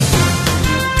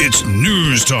It's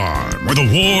news time with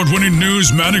award-winning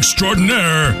newsman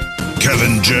extraordinaire,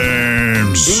 Kevin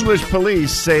James. English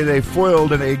police say they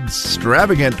foiled an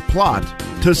extravagant plot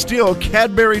to steal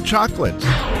Cadbury chocolates.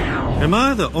 Am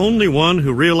I the only one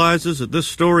who realizes that this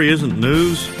story isn't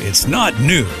news? It's not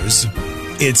news.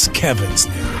 It's Kevin's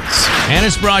news. And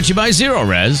it's brought to you by Zero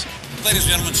Res. Ladies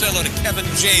and gentlemen, say hello to Kevin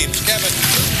James. Kevin.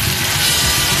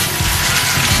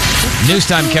 News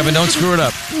time, Kevin. Don't screw it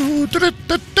up.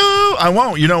 I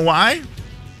won't. You know why?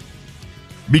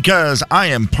 Because I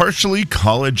am partially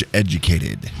college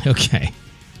educated. Okay.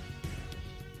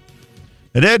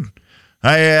 I did.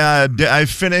 I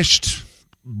finished.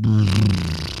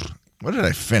 What did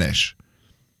I finish?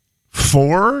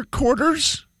 4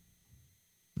 quarters?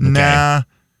 Okay. Nah.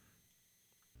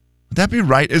 Would that be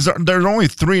right? There's only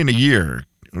 3 in a year.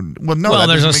 Well, no. Well,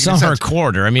 there's a summer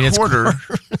quarter. I mean, quarter.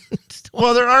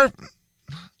 Well, there are.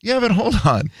 Yeah, but hold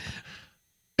on.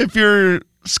 If your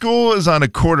school is on a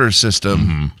quarter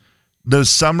system, does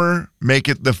summer make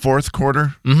it the 4th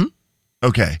quarter? Mm-hmm.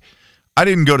 Okay. I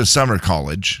didn't go to summer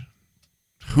college.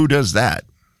 Who does that?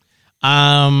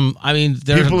 I mean,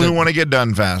 there's people who want to get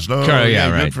done fast. Oh,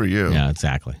 yeah, right. Good for you. Yeah,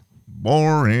 exactly.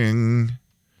 Boring.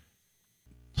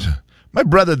 My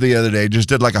brother the other day just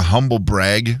did like a humble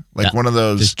brag, like one of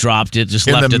those. Just dropped it, just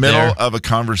in left the it middle there. of a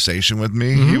conversation with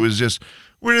me. He was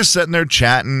we're just sitting there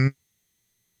chatting.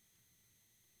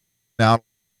 Now,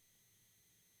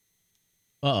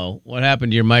 Uh-oh, what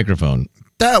happened to your microphone?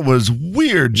 that was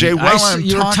weird, Jay. You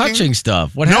were touching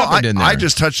stuff. What happened in there? I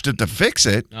just touched it to fix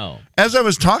it. Oh. As I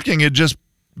was talking, the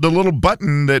little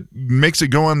button that makes it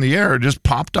go on the air just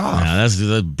popped off. Yeah, that's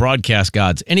the broadcast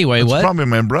gods. Anyway, That's what? probably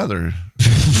my brother.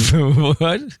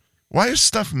 What? Why is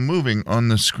stuff moving on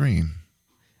the screen?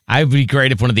 I'd be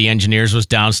great if one of the engineers was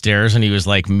downstairs and he was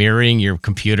like mirroring your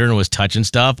computer and was touching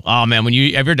stuff. Oh man, have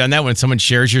you ever done that when someone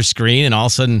shares your screen and all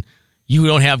of a sudden you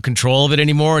don't have control of it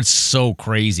anymore? It's so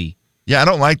crazy. Yeah, I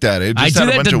don't like that. It just had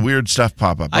a bunch of weird stuff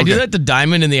pop up. I do that to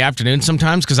Diamond in the afternoon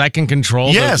sometimes because I can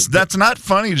control. Yes, that's not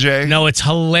funny, Jay. No, it's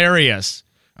hilarious.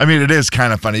 I mean, it is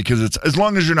kind of funny because it's as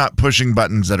long as you're not pushing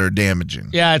buttons that are damaging.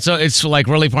 Yeah, it's like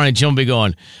really funny. Jim will be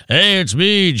going, "Hey, it's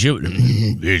me, Jim.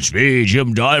 It's me,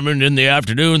 Jim Diamond in the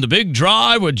afternoon. The big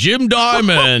drive with Jim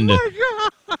Diamond." Oh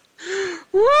my God!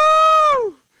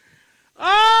 Woo!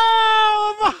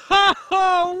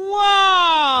 Oh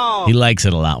wow! He likes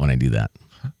it a lot when I do that.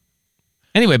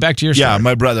 Anyway, back to your story. Yeah,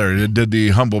 my brother did the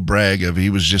humble brag of he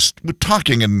was just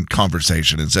talking in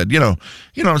conversation and said,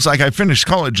 it's like I finished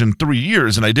college in 3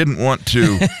 years and I didn't want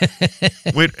to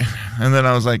wait. And then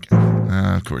I was like,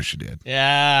 of course you did.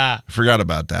 Yeah. I forgot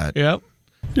about that. Yep.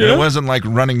 And it wasn't like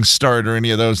running start or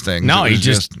any of those things. No, it was he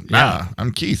just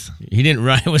I'm Keith. He didn't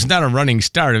run. It was not a running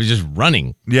start. It was just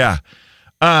running. Yeah.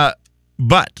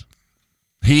 But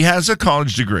he has a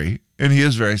college degree and he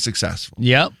is very successful.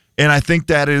 Yep. And I think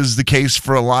that is the case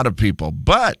for a lot of people.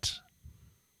 But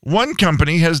one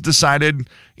company has decided,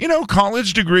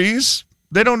 college degrees,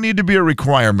 they don't need to be a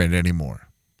requirement anymore.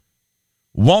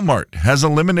 Walmart has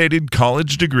eliminated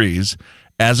college degrees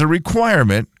as a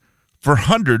requirement for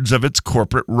hundreds of its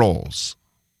corporate roles.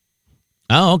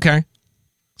 Oh, okay.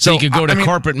 So you could go to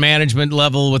corporate management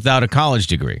level without a college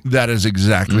degree. That is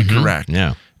exactly correct.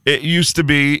 Yeah. It used to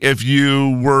be if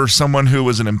you were someone who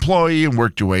was an employee and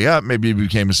worked your way up, maybe you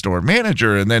became a store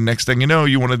manager, and then next thing you know,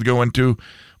 you wanted to go into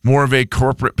more of a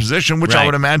corporate position, which I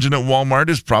would imagine at Walmart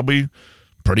is probably a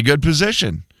pretty good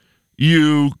position.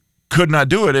 You could not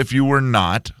do it if you were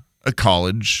not a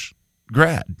college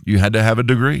grad. You had to have a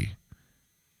degree.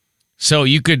 So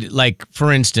you could, like,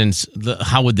 for instance,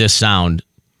 how would this sound?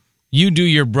 You do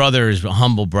your brother's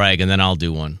humble brag, and then I'll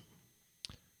do one.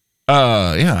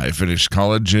 I finished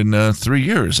college in 3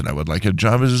 years, and I would like a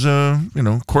job as a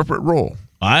corporate role.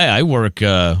 I work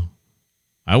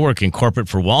in corporate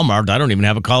for Walmart. I don't even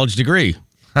have a college degree.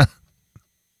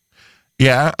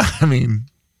 Yeah, I mean,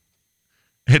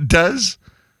 it does.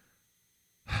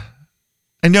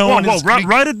 I know.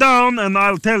 Write it down, and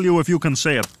I'll tell you if you can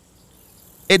say it.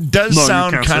 It does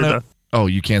sound kind of. That. Oh,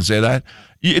 you can't say that?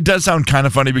 It does sound kind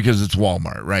of funny because it's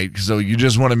Walmart, right? So you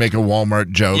just want to make a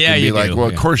Walmart joke and be like, well,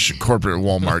 of course corporate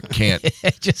Walmart can't.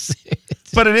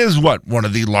 But it is one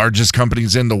of the largest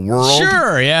companies in the world.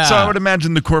 Sure, yeah. So I would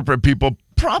imagine the corporate people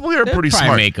probably are pretty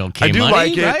smart. Make okay I do money,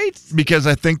 like it right? because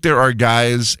I think there are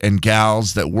guys and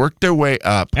gals that work their way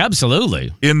up.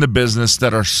 Absolutely. In the business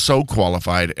that are so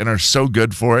qualified and are so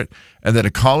good for it, and that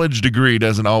a college degree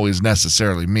doesn't always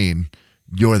necessarily mean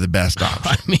you're the best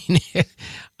option. I mean,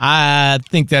 I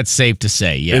think that's safe to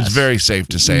say, yes. It's very safe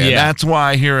to say. And that's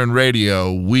why here in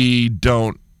radio, we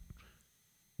don't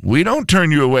We don't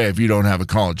turn you away if you don't have a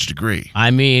college degree.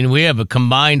 I mean, we have a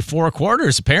combined 4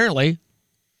 quarters, apparently.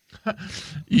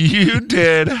 You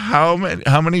did how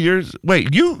many years?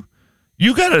 Wait, you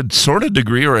got a sort of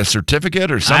degree or a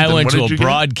certificate or something? I went What to did a you get?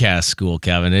 broadcast school,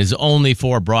 Kevin. It's only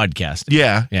for broadcasting.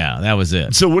 Yeah. Yeah, that was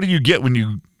it. So what do you get when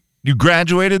you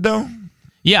graduated, though?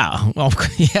 Yeah, well,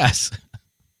 yes.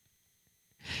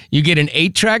 You get an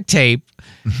 8-track tape,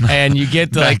 and you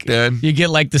get Back then. you get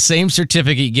like the same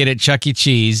certificate you get at Chuck E.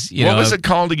 Cheese. What was it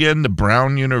called again? The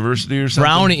Brown University or something?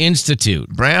 Brown Institute.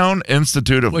 Brown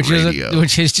Institute of Radio.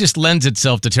 Which just lends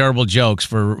itself to terrible jokes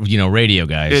for radio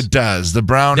guys. It does. The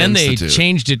Brown then Institute. They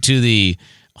changed it to the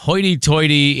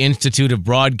Hoity-Toity Institute of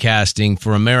Broadcasting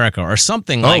for America or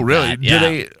something like that. Oh, really?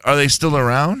 Yeah. Are they still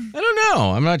around? I don't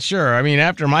know. I'm not sure. I mean,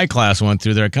 after my class went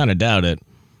through there, I kind of doubt it.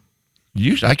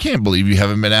 I can't believe you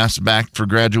haven't been asked back for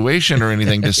graduation or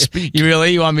anything to speak. You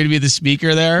want me to be the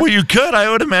speaker there? Well, you could. I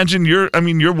would imagine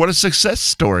you're what a success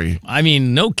story. I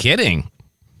mean, no kidding.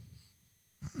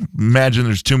 Imagine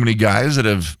there's too many guys that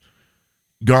have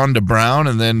gone to Brown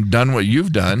and then done what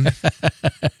you've done.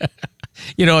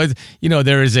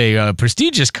 There is a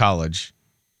prestigious college,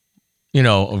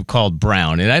 called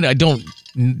Brown, and I don't.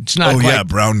 It's not. Quite,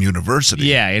 Brown University.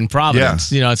 Yeah, in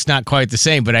Providence. Yeah. It's not quite the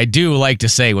same, but I do like to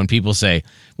say when people say,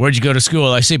 "Where'd you go to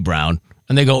school?" I say Brown,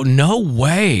 and they go, "No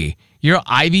way, you're an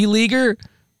Ivy Leaguer,"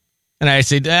 and I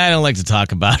say, "I don't like to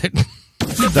talk about it."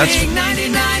 That's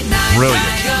brilliant.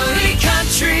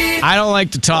 I don't like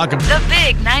to talk about The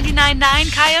big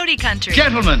 99.9 Coyote Country.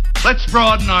 Gentlemen, let's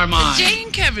broaden our minds. Jay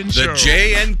and Kevin Show. The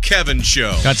Jay and Kevin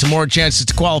Show. Got some more chances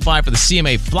to qualify for the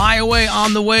CMA Flyaway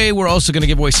on the way. We're also going to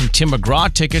give away some Tim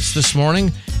McGraw tickets this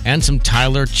morning and some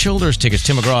Tyler Childers tickets.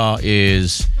 Tim McGraw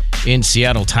is in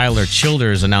Seattle. Tyler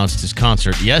Childers announced his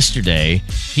concert yesterday.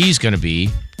 He's going to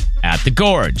be at the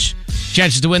Gorge.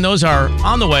 Chances to win those are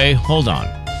on the way. Hold on.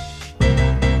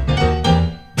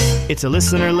 It's a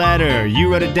listener letter, you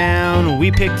wrote it down,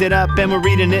 we picked it up and we're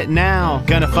reading it now.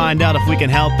 Gonna find out if we can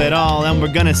help at all, and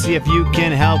we're gonna see if you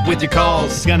can help with your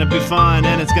calls. It's gonna be fun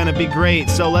and it's gonna be great,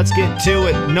 so let's get to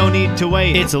it, no need to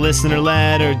wait. It's a listener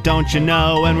letter, don't you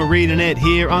know, and we're reading it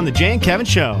here on the Jay and Kevin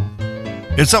Show.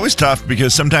 It's always tough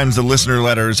because sometimes the listener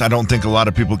letters, I don't think a lot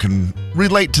of people can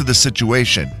relate to the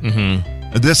situation.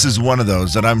 Mm-hmm. This is one of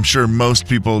those that I'm sure most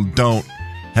people don't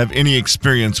have any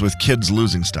experience with kids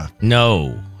losing stuff.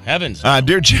 No. Heavens.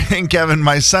 Dear Jay and Kevin,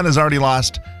 my son has already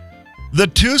lost the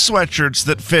 2 sweatshirts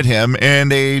that fit him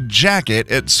and a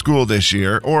jacket at school this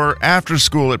year or after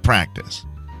school at practice.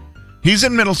 He's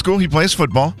in middle school. He plays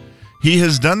football. He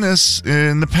has done this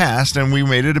in the past, and we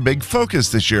made it a big focus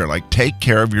this year, like take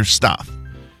care of your stuff.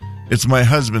 It's my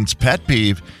husband's pet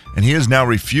peeve, and he is now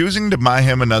refusing to buy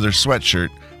him another sweatshirt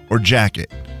or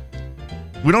jacket.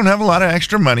 We don't have a lot of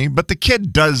extra money, but the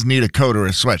kid does need a coat or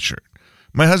a sweatshirt.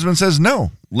 My husband says,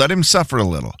 no, let him suffer a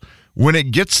little. When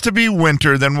it gets to be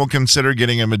winter, then we'll consider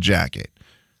getting him a jacket.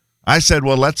 I said,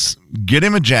 well, let's get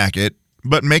him a jacket,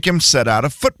 but make him set out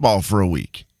of football for a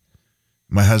week.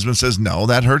 My husband says, no,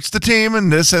 that hurts the team,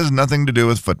 and this has nothing to do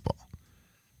with football.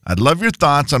 I'd love your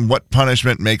thoughts on what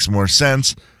punishment makes more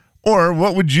sense, or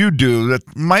what would you do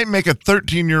that might make a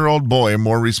 13-year-old boy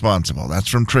more responsible? That's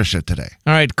from Tricia today.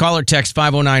 All right, call or text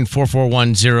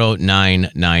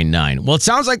 509-441-0999. Well, it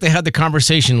sounds like they had the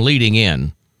conversation leading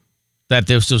in that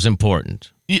this was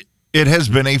important. It has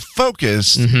been a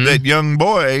focus that young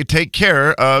boy, take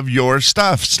care of your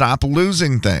stuff. Stop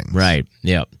losing things. Right,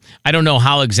 yeah. I don't know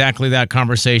how exactly that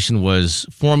conversation was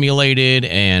formulated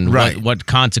and what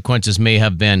consequences may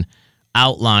have been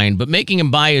outlined, but making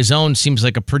him buy his own seems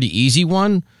like a pretty easy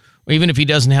one. Even if he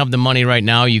doesn't have the money right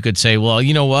now, you could say, well,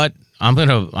 you know what?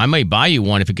 I may buy you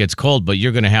one if it gets cold, but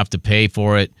you're going to have to pay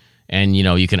for it. And,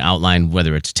 you can outline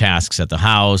whether it's tasks at the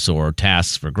house or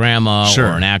tasks for grandma or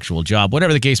an actual job,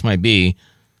 whatever the case might be,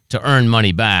 to earn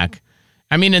money back.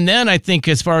 I mean, and then I think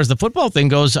as far as the football thing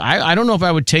goes, I don't know if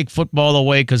I would take football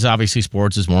away because obviously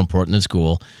sports is more important than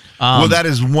school. Well, that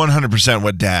is 100%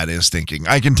 what Dad is thinking.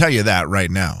 I can tell you that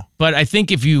right now. But I think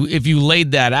if you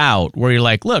laid that out where you're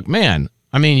like, look, man,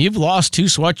 I mean, you've lost 2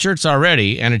 sweatshirts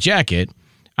already and a jacket.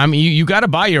 I mean, you got to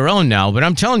buy your own now. But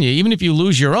I'm telling you, even if you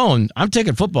lose your own, I'm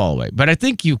taking football away. But I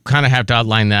think you kind of have to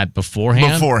outline that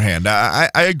beforehand. I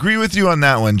agree with you on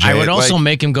that one, Jay. I would also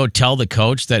make him go tell the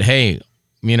coach that, hey,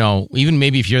 even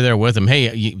maybe if you're there with him,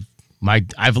 hey,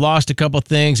 I've lost a couple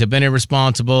things. I've been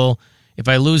irresponsible. If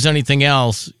I lose anything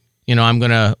else, I'm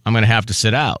gonna have to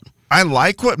sit out. I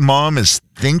like what Mom is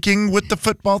thinking with the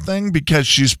football thing because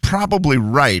she's probably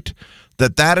right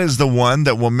that is the one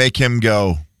that will make him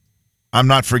go, I'm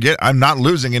not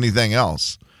losing anything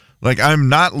else. Like, I'm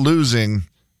not losing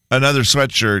another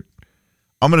sweatshirt.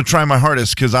 I'm going to try my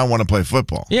hardest because I want to play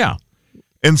football. Yeah.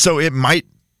 And so it might,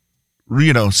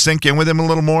 sink in with him a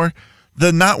little more.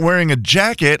 The not wearing a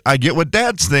jacket, I get what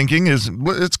Dad's thinking is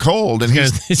it's cold. And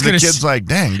the kid's like,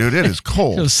 dang, dude, it is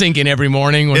cold. He'll sink in every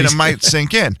morning. And it might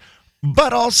sink in.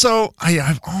 But also,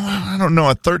 I don't know,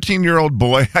 a 13-year-old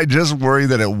boy, I just worry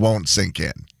that it won't sink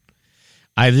in.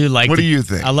 I do like. What do you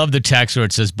think? I love the text where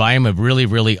it says, "Buy him a really,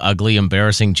 really ugly,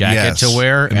 embarrassing jacket to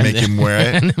wear, and make him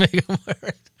wear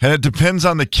it." And it depends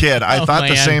on the kid. I thought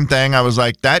the same thing. I was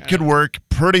like, that could work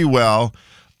pretty well,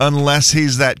 unless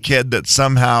he's that kid that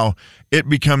somehow it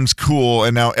becomes cool,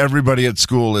 and now everybody at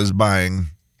school is buying,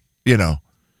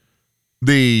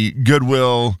 the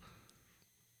Goodwill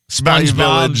Value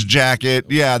Village jacket.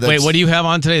 Yeah. Wait, what do you have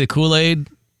on today? The Kool-Aid?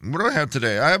 What do I have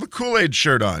today? I have a Kool-Aid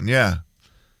shirt on. Yeah.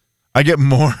 I get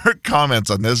more comments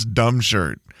on this dumb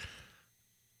shirt.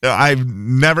 I've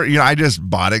never, I just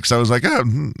bought it because I was like,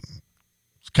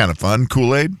 it's kind of fun.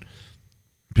 Kool-Aid.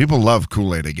 People love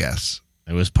Kool-Aid, I guess.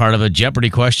 It was part of a Jeopardy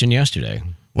question yesterday.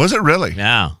 Was it really?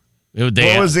 Yeah. What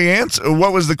was the answer?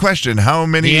 What was the question? How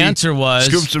many the answer was,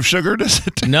 scoops of sugar does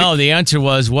it take? No, the answer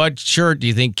was, what shirt do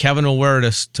you think Kevin will wear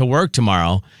to work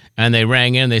tomorrow? And they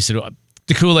rang in. They said,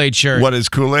 the Kool-Aid shirt. What is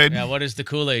Kool-Aid? Yeah, what is the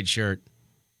Kool-Aid shirt?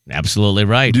 Absolutely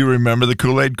right. Do you remember the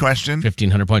Kool-Aid question?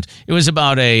 1,500 points. It was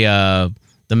about the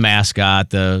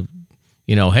mascot.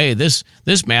 Hey, this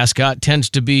mascot tends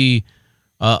to be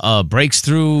breaks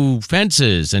through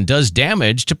fences and does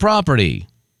damage to property.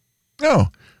 Oh,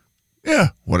 yeah.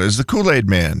 What is the Kool-Aid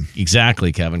Man?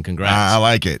 Exactly, Kevin. Congrats. I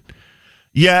like it.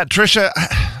 Yeah, Trisha,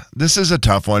 this is a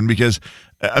tough one because,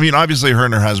 obviously her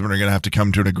and her husband are going to have to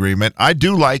come to an agreement. I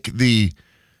do like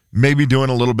maybe doing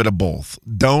a little bit of both.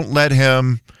 Don't let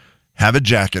him have a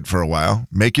jacket for a while.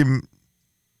 Make him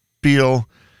feel,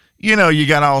 you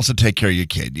got to also take care of your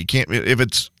kid. You can't, if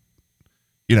it's,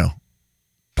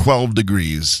 12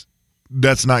 degrees,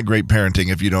 that's not great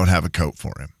parenting if you don't have a coat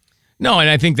for him. No, and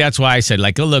I think that's why I said,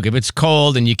 look, if it's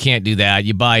cold and you can't do that,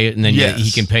 you buy it and then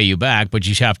he can pay you back, but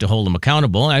you have to hold him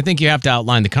accountable. And I think you have to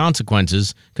outline the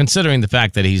consequences, considering the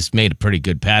fact that he's made a pretty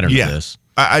good pattern of this.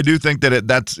 I do think that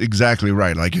that's exactly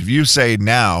right. Like if you say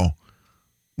now,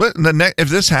 if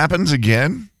this happens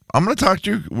again, I'm going to talk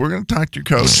to you. We're going to talk to your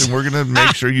coach, and we're going to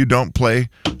make sure you don't play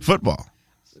football.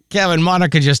 Kevin,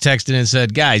 Monica just texted and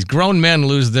said, guys, grown men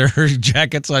lose their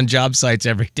jackets on job sites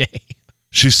every day.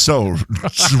 She's so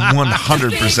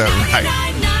 100% right.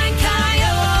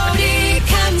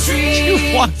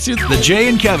 The Jay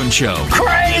and Kevin Show.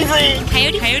 Crazy!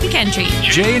 Coyote Country.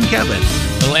 Jay and Kevin.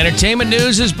 Well, entertainment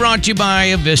news is brought to you by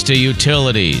Avista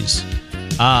Utilities.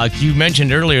 You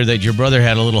mentioned earlier that your brother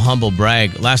had a little humble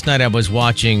brag. Last night I was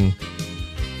watching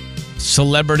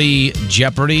Celebrity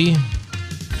Jeopardy.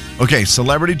 Okay,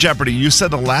 Celebrity Jeopardy. You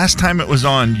said the last time it was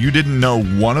on, you didn't know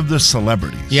one of the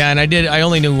celebrities. Yeah, and I did. I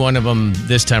only knew one of them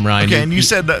this time, Ryan. Okay, and you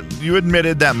said that you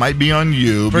admitted that might be on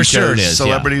you. For sure it is.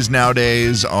 Celebrities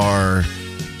nowadays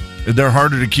they're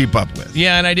harder to keep up with.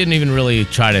 Yeah, and I didn't even really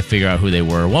try to figure out who they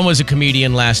were. One was a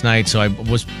comedian last night, so I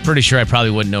was pretty sure I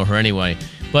probably wouldn't know her anyway.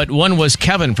 But one was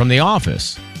Kevin from The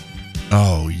Office.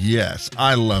 Oh, yes.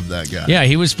 I love that guy. Yeah,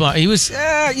 he was fun. He was,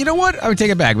 you know what? I would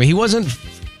take it back. But he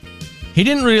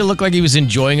didn't really look like he was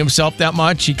enjoying himself that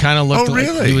much. He kind of looked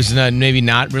like he was maybe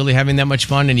not really having that much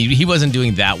fun, and he wasn't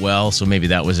doing that well, so maybe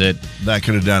that was it. That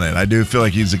could have done it. I do feel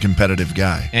like he's a competitive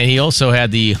guy. And he also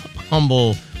had the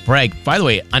humble brag. By the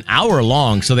way, an hour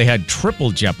long, so they had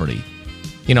triple Jeopardy.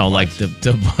 Like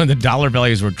the dollar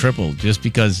values were tripled just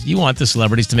because you want the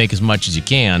celebrities to make as much as you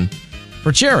can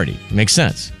for charity. It makes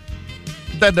sense.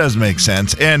 That does make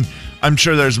sense. And I'm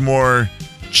sure there's more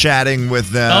chatting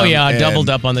with them. Oh, yeah, doubled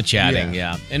up on the chatting,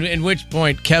 yeah. And at which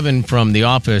point, Kevin from The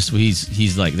Office,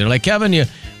 he's like, they're like, Kevin,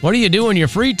 what do you do in your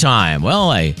free time? Well,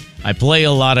 I play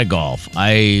a lot of golf.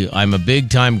 I'm a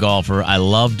big-time golfer. I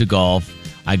love to golf.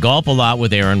 I golf a lot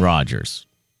with Aaron Rodgers.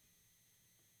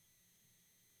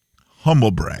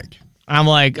 Humble brag. I'm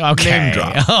like, okay. Name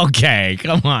drop. Okay,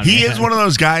 come on. He is one of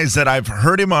those guys that I've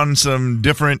heard him on some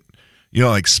different,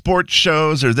 like sports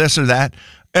shows or this or that.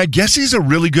 I guess he's a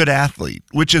really good athlete,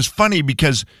 which is funny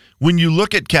because when you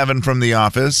look at Kevin from The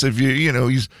Office, if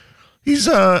he's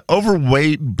a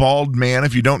overweight, bald man,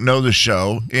 if you don't know the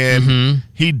show, and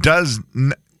he does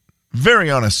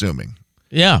very unassuming.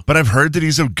 Yeah. But I've heard that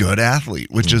he's a good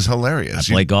athlete, which is hilarious.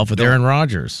 I play golf with Aaron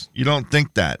Rodgers. You don't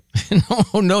think that?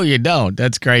 No, you don't.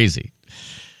 That's crazy.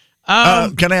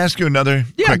 Can I ask you another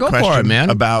quick go question for it, man.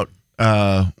 About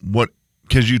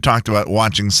because you talked about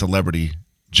watching Celebrity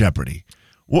Jeopardy.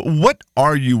 What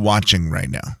are you watching right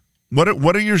now?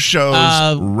 What are your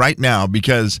shows right now?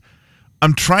 Because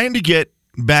I'm trying to get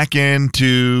back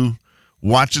into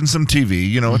watching some TV.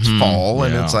 You know, it's fall,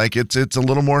 and it's like it's a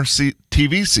little more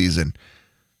TV season.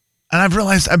 And I've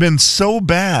realized I've been so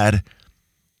bad.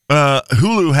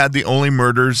 Hulu had The Only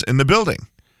Murders in the Building.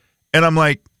 And I'm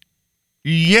like,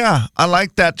 yeah, I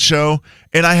like that show.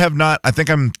 And I have not, I think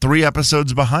I'm 3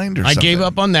 episodes behind or something. I gave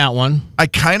up on that one. I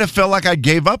kind of felt like I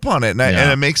gave up on it. And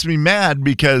it makes me mad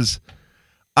because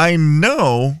I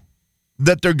know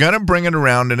that they're going to bring it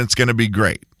around and it's going to be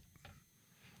great.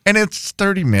 And it's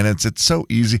 30 minutes. It's so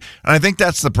easy. And I think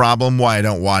that's the problem why I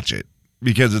don't watch it.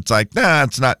 Because it's like, nah,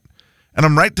 it's not. And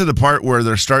I'm right to the part where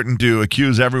they're starting to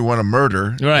accuse everyone of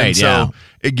murder. Right, and so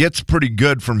it gets pretty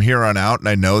good from here on out, and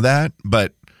I know that,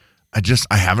 but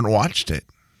I haven't watched it.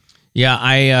 Yeah,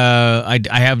 I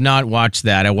have not watched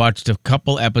that. I watched a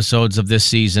couple episodes of this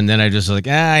season, then I just like,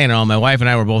 my wife and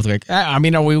I were both like, are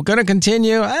we going to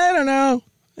continue? I don't know.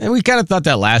 And we kind of thought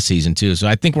that last season, too, so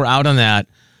I think we're out on that.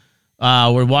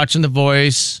 We're watching The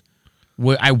Voice.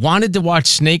 I wanted to watch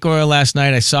Snake Oil last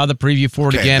night. I saw the preview for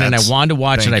it again, and I wanted to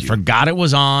watch it. I forgot it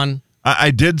was on. I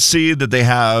did see that they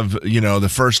have, the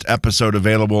first episode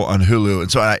available on Hulu,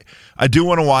 and so I do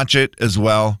want to watch it as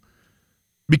well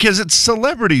because it's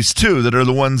celebrities, too, that are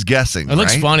the ones guessing. It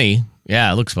looks funny.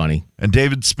 Yeah, it looks funny. And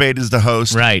David Spade is the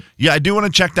host. Right. Yeah, I do want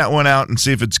to check that one out and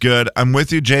see if it's good. I'm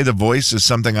with you, Jay. The Voice is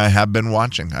something I have been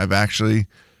watching. I've actually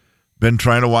been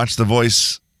trying to watch The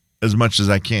Voice as much as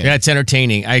I can. Yeah, it's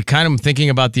entertaining. I kind of am thinking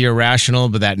about The Irrational,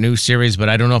 but that new series, but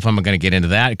I don't know if I'm going to get into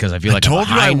that because I feel like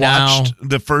I I'm watched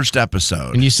the first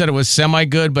episode. And you said it was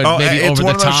semi-good, but maybe over the top. It's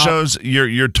one of those shows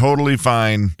you're totally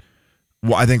fine,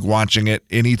 I think, watching it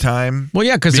anytime. Well,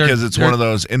 yeah, because it's one of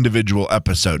those individual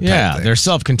episode type things. They're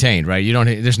self-contained, right?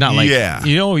 There's not like,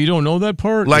 you don't know that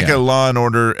part? Like a Law and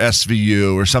Order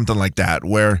SVU or something like that,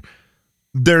 where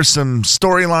there's some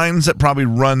storylines that probably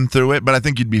run through it, but I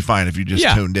think you'd be fine if you just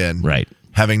tuned in, right?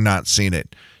 Having not seen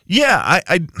it. Yeah,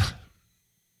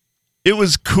 it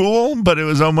was cool, but it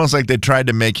was almost like they tried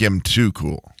to make him too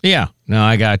cool. Yeah, no,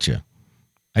 I got you.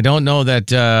 I don't know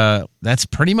that that's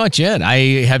pretty much it.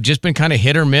 I have just been kind of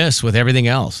hit or miss with everything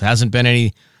else. Hasn't been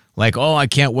any like, I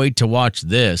can't wait to watch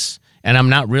this, and I'm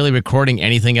not really recording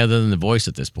anything other than The Voice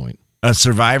at this point.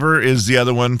 Survivor is the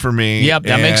other one for me. Yep,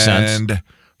 that makes sense. And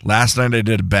last night I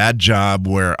did a bad job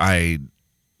where I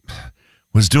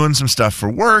was doing some stuff for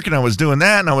work and I was doing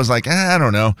that and I was like, I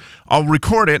don't know. I'll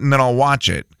record it and then I'll watch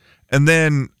it. And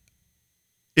then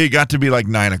it got to be like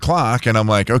 9:00 and I'm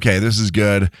like, okay, this is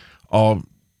good. I'll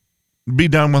be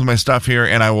done with my stuff here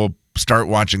and I will start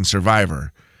watching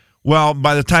Survivor. Well,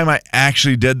 by the time I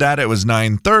actually did that, it was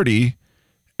 9:30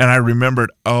 and I remembered,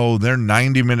 they're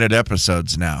 90-minute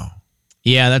episodes now.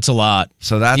 Yeah, that's a lot.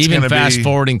 So that's even fast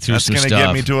forwarding through some stuff. That's going to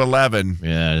get me to 11.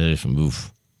 Yeah, there's some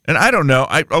oof. And I don't know.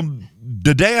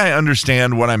 The day I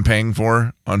understand what I'm paying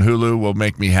for on Hulu will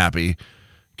make me happy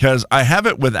because I have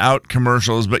it without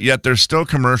commercials, but yet there's still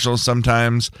commercials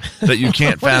sometimes that you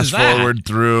can't fast forward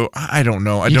through. I don't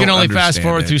know. You can only fast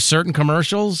forward through certain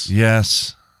commercials?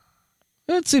 Yes.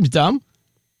 That seems dumb.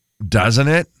 Doesn't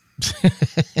it?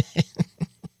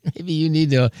 Maybe you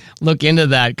need to look into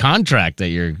that contract that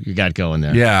you got going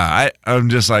there. Yeah, I'm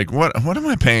just like, what am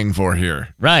I paying for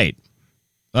here? Right.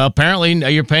 Well, apparently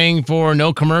you're paying for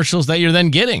no commercials that you're then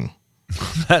getting.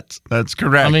 That's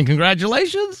correct. I mean,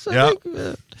 congratulations. Yeah.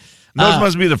 Those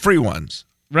must be the free ones.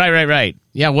 Right.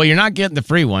 Yeah, well, you're not getting the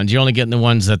free ones. You're only getting the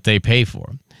ones that they pay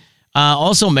for.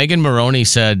 Also, Megan Maroney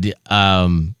said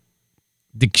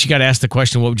she got asked the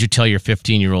question, what would you tell your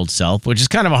 15-year-old self? Which is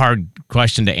kind of a hard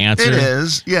question to answer. It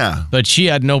is, yeah. But she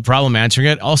had no problem answering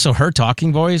it. Also, her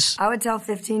talking voice. I would tell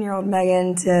 15-year-old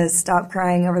Megan to stop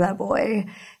crying over that boy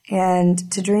and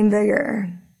to dream bigger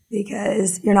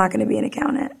because you're not going to be an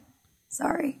accountant.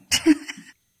 Sorry.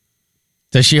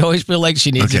 Does she always feel like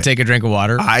she needs to take a drink of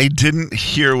water? I didn't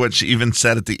hear what she even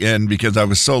said at the end because I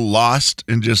was so lost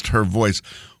in just her voice.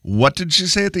 What did she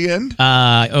say at the end?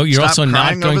 You're Stop also not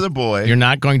crying going over the boy. You're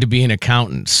not going to be an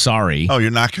accountant. Sorry. Oh, you're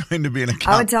not going to be an accountant.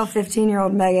 I would tell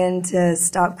 15-year-old Megan to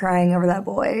stop crying over that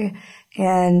boy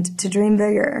and to dream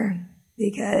bigger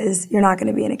because you're not going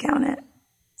to be an accountant.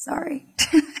 Sorry.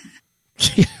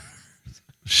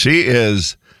 She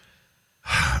is,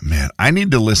 man, I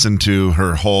need to listen to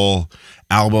her whole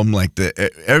album, like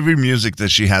every music that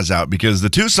she has out, because the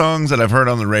 2 songs that I've heard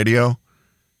on the radio,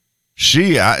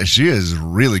 she is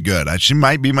really good. She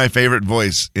might be my favorite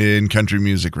voice in country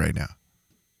music right now.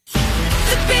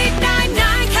 The big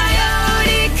 99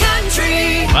 Coyote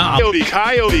Country. Wow.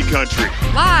 Coyote Country.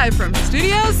 Live from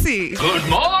Studio C. Good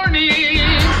morning.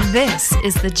 This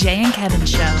is the Jay and Kevin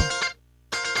Show.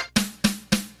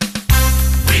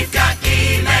 We've got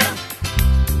email.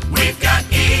 We've got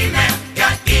email.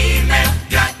 Got email.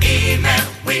 Got email.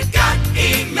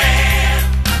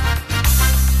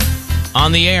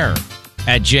 on the air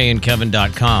at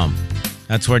jayandkevin.com.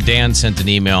 That's where Dan sent an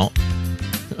email.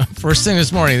 First thing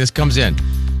this morning, this comes in.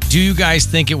 Do you guys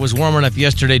think it was warm enough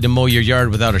yesterday to mow your yard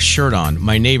without a shirt on?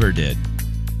 My neighbor did.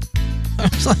 I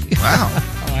was like, wow.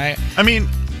 I mean,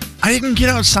 I didn't get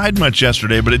outside much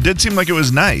yesterday, but it did seem like it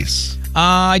was nice.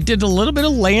 I did a little bit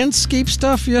of landscape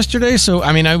stuff yesterday. So,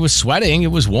 I mean, I was sweating. It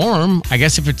was warm. I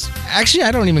guess if it's... Actually,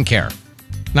 I don't even care.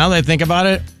 Now that I think about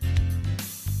it,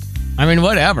 I mean,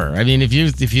 whatever. I mean, if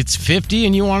it's 50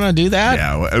 and you want to do that...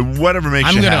 Yeah, whatever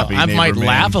makes you happy, I might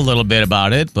laugh a little bit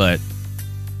about it, but...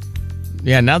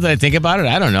 Yeah, now that I think about it,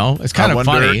 I don't know. It's kind of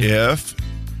funny. I wonder if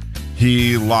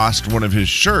he lost one of his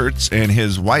shirts and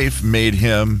his wife made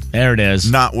him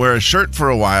not wear a shirt for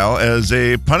a while as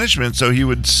a punishment so he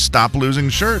would stop losing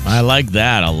shirts. I like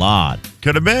that a lot.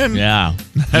 Could have been. Yeah.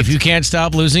 If you can't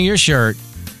stop losing your shirt,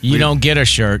 you don't get a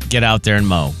shirt. Get out there and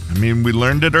mow. I mean, we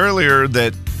learned it earlier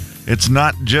that it's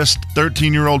not just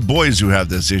 13-year-old boys who have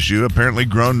this issue. Apparently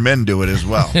grown men do it as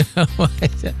well.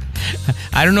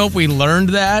 I don't know if we learned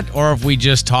that or if we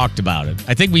just talked about it.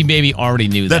 I think we maybe already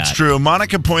knew that. That's true.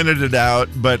 Monica pointed it out,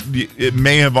 but it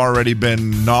may have already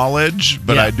been knowledge,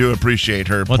 but I do appreciate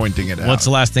her pointing it out. What's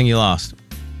the last thing you lost?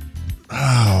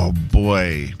 Oh,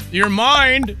 boy. Your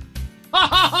mind. The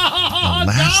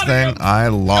last thing I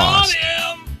lost.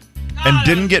 And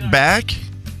didn't get back?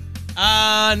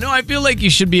 No, I feel like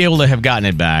you should be able to have gotten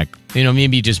it back. You know,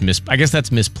 maybe just I guess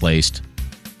that's misplaced.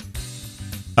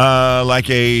 Like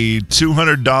a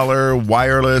 $200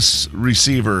 wireless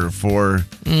receiver for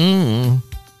that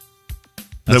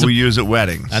we use at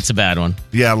weddings. That's a bad one.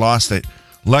 Yeah, I lost it.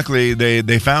 Luckily,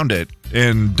 they found it.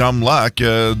 In dumb luck,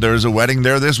 there's a wedding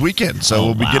there this weekend, so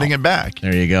we'll be getting it back.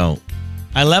 There you go.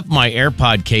 I left my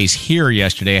AirPod case here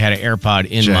yesterday. I had an AirPod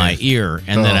in my ear,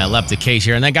 and then I left the case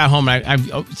here. And I got home,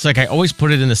 and it's like I always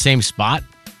put it in the same spot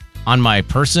on my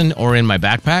person or in my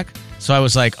backpack. So I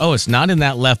was like, oh, it's not in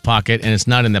that left pocket, and it's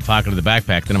not in the pocket of the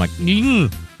backpack. Then I'm like,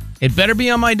 it better be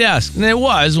on my desk. And it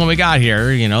was when we got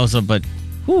here, you know, so, but,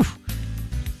 whew.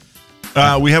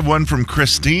 We have one from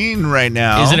Christine right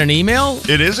now. Is it an email?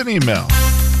 It is an email.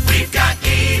 We've got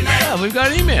email. Yeah, we've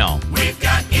got email. We've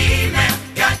got email.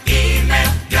 Got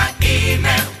email. Got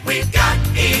email. We've got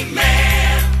email.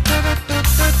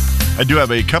 I do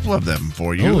have a couple of them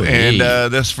for you. Ooh, and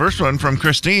this first one from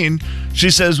Christine,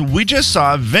 she says, we just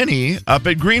saw Vinny up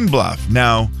at Green Bluff.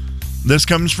 Now, this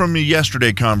comes from a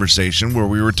yesterday conversation where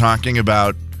we were talking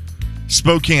about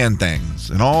Spokane things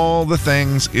and all the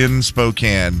things in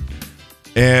Spokane.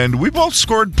 And we both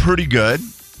scored pretty good.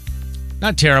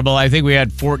 Not terrible. I think we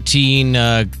had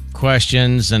 14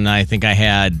 questions, and I think I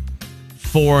had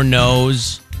 4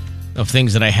 no's of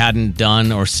things that I hadn't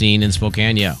done or seen in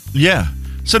Spokane. Yeah.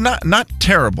 So not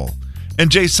terrible.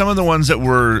 And Jay, some of the ones that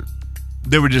were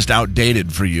just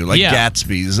outdated for you, like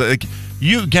Gatsby's. Like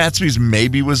Gatsby's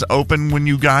maybe was open when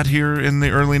you got here in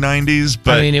the early 90s,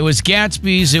 but I mean, it was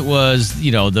Gatsby's, it was,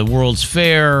 the World's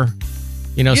Fair,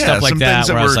 stuff like that,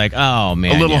 where I was like, oh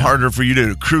man. A little harder for you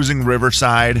to cruising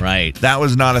Riverside. Right. That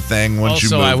was not a thing once you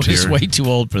moved here. Also, I was way too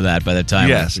old for that by the time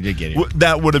we did get here.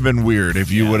 That would have been weird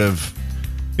if you would have,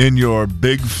 in your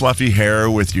big fluffy hair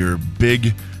with your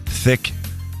big, thick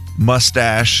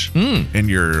mustache and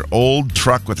your old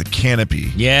truck with a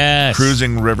canopy. Yes.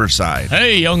 Cruising Riverside.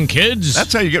 Hey, young kids.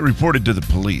 That's how you get reported to the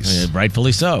police.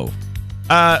 Rightfully so.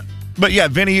 But yeah,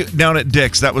 Vinny down at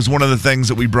Dick's, that was one of the things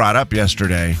that we brought up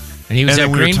yesterday. And he was at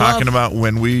we Green were talking Bluff? about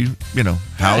when we,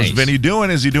 how's Vinny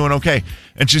doing? Is he doing okay?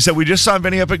 And she said, we just saw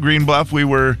Vinny up at Green Bluff. We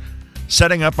were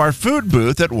setting up our food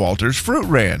booth at Walter's Fruit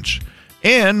Ranch.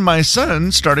 And my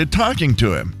son started talking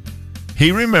to him.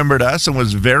 He remembered us and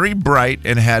was very bright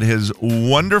and had his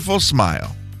wonderful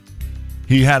smile.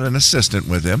 He had an assistant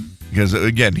with him because,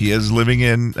 again, he is living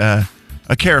in a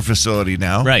care facility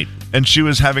now. Right. And she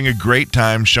was having a great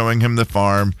time showing him the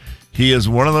farm. He is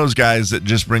one of those guys that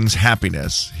just brings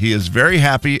happiness. He is very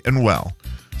happy and well.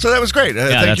 So that was great.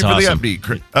 Thank you for awesome. the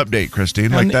update,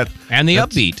 Christine. And the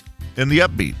upbeat. And the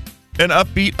upbeat. An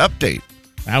upbeat update.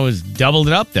 I was doubled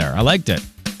it up there. I liked it.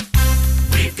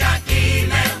 We've got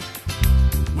email.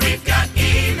 We've got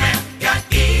email.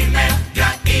 Got email.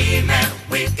 Got email.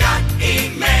 We've got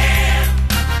email.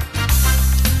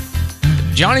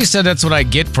 Johnny said that's what I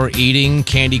get for eating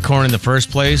candy corn in the first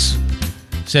place.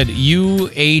 Said you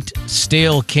ate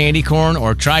stale candy corn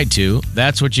or tried to.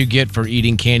 That's what you get for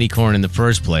eating candy corn in the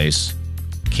first place.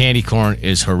 Candy corn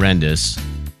is horrendous.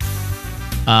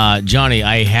 Johnny,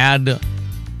 I had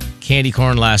candy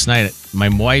corn last night. My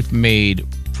wife made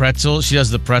pretzels. She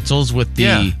does the pretzels with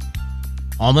the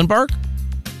almond bark.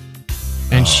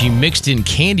 And she mixed in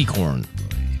candy corn.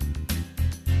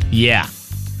 Yeah.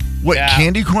 What,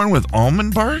 candy corn with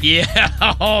almond bark?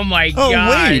 Yeah. Oh, my Oh,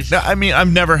 gosh. wait. I mean,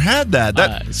 I've never had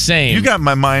that. Same. You got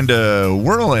my mind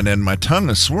whirling and my tongue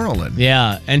is swirling.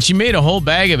 Yeah, and she made a whole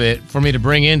bag of it for me to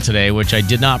bring in today, which I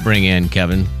did not bring in,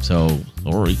 Kevin. So,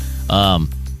 sorry.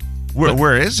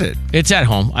 Where is it? It's at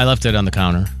home. I left it on the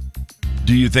counter.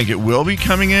 Do you think it will be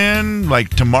coming in like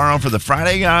tomorrow for the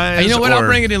Friday guys? You know what? I'll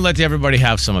bring it in and let everybody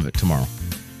have some of it tomorrow.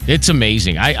 It's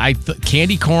amazing.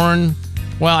 Candy corn.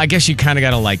 Well, I guess you kind of got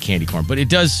to like candy corn, but it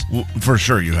does. Well, for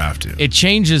sure, you have to. It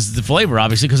changes the flavor,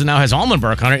 obviously, because it now has almond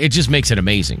bark on it. It just makes it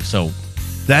amazing. So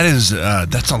that's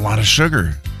a lot of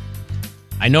sugar.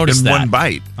 I noticed that. In one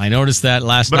bite. I noticed that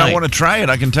last night. But I want to try it.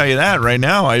 I can tell you that right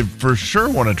now. I for sure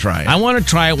want to try it. I want to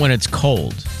try it when it's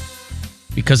cold.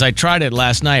 Because I tried it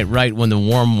last night right when the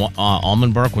warm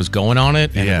almond bark was going on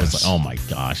it. And it was like, oh my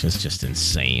gosh, it's just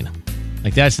insane.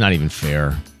 Like, that's not even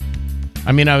fair.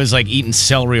 I mean, I was like eating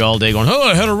celery all day going, oh,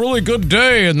 I had a really good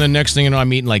day. And the next thing you know,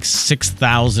 I'm eating like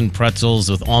 6,000 pretzels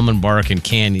with almond bark and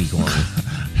candy corn.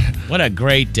 What a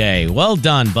great day. Well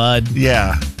done, bud.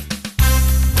 Yeah.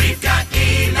 We've got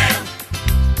email.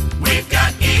 We've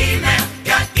got email.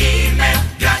 Got email.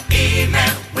 Got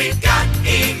email. We've got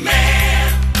email.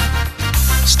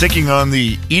 Sticking on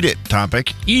the eat it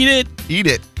topic. Eat it. Eat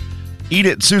it. Eat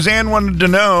it. Suzanne wanted to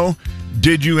know,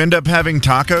 did you end up having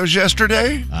tacos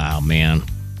yesterday? Oh, man.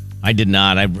 I did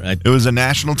not. It was a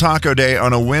National Taco Day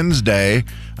on a Wednesday.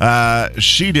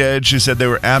 She did. She said they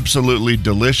were absolutely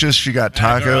delicious. She got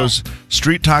tacos,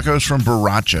 street tacos from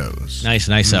Borrachos.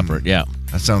 Nice effort. Yeah.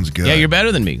 That sounds good. Yeah, you're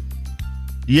better than me.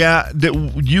 Yeah,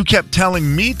 you kept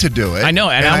telling me to do it. I know,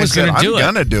 and I was going to do it.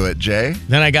 I'm going to do it, Jay.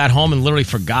 Then I got home and literally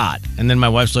forgot. And then my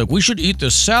wife's like, we should eat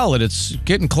this salad. It's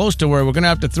getting close to where we're going to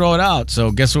have to throw it out.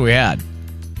 So guess what we had?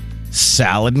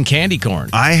 Salad and candy corn.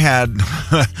 I had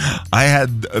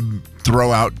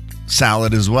throw out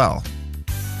salad as well.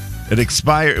 It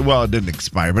expired. Well, it didn't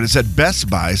expire, but it said Best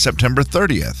Buy September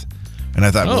 30th. And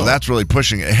I thought, well, that's really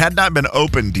pushing it. It had not been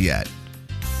opened yet.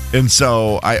 And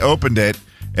so I opened it.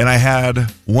 And I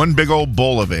had one big old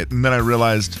bowl of it, and then I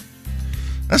realized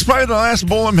that's probably the last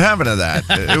bowl I'm having of that.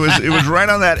 It was right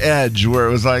on that edge where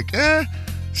it was like,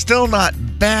 still not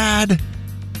bad,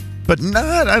 but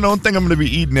not. I don't think I'm going to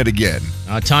be eating it again.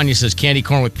 Tanya says candy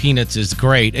corn with peanuts is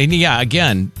great, and yeah,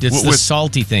 again, it's the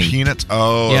salty thing. Peanuts,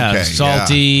 okay, yeah,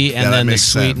 salty, and then the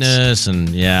sweetness, and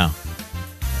and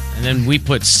then we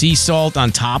put sea salt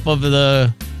on top of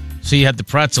the. So you had the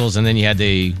pretzels, and then you had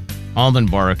the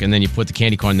almond bark, and then you put the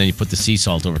candy corn, and then you put the sea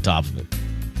salt over top of it.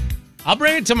 I'll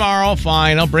bring it tomorrow.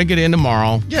 Fine, I'll bring it in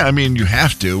tomorrow. Yeah, I mean, you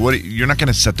have to. You're not going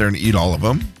to sit there and eat all of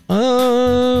them.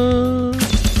 The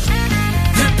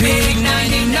big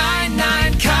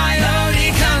 99.9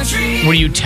 Coyote Country. Were you